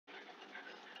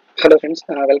Hello friends,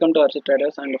 welcome to RC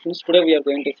Traders, and friends, today we are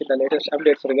going to see the latest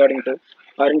updates regarding to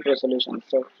Aurionpro solutions.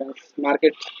 So friends,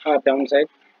 markets are downside,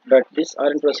 but this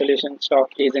Aurionpro solution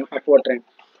stock is in upward trend.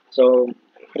 So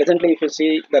presently, if you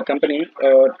see the company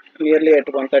nearly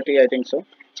at 130, I think so.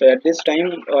 So at this time,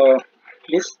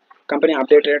 this company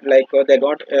updated like they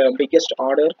got biggest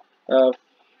order uh,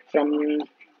 from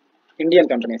Indian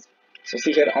companies. So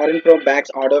see here, Aurionpro backs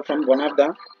order from one of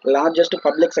the largest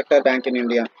public sector bank in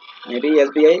India. Maybe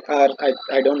SBI or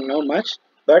I don't know much,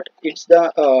 but it's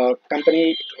the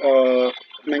company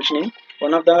mentioning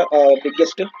one of the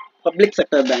biggest public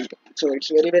sector bank. So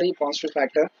it's very positive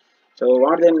factor. So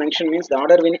what they mention means the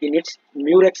order win in its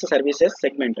Murex services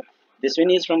segment. This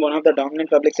win is from one of the dominant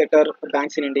public sector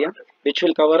banks in India, which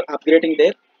will cover upgrading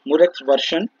their Murex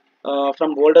version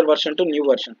from older version to new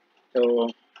version. So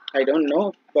I don't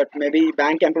know, but maybe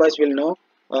bank employees will know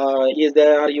is they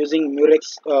are using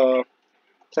Murex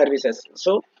services.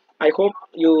 So I hope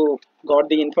you got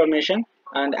the information.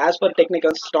 And as per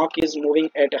technical, stock is moving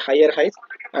at higher highs,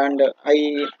 and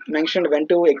I mentioned when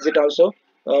to exit also.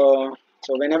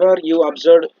 So whenever you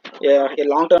observe a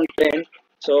long-term trend,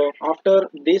 so after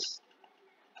this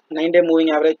 9-day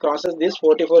moving average crosses this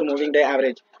 44 moving day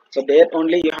average, so there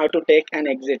only you have to take an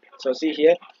exit. So see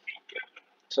here,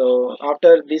 so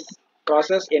after this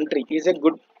crosses entry is a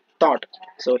good thought.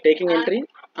 So taking entry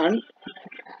and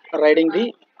riding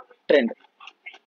the trend.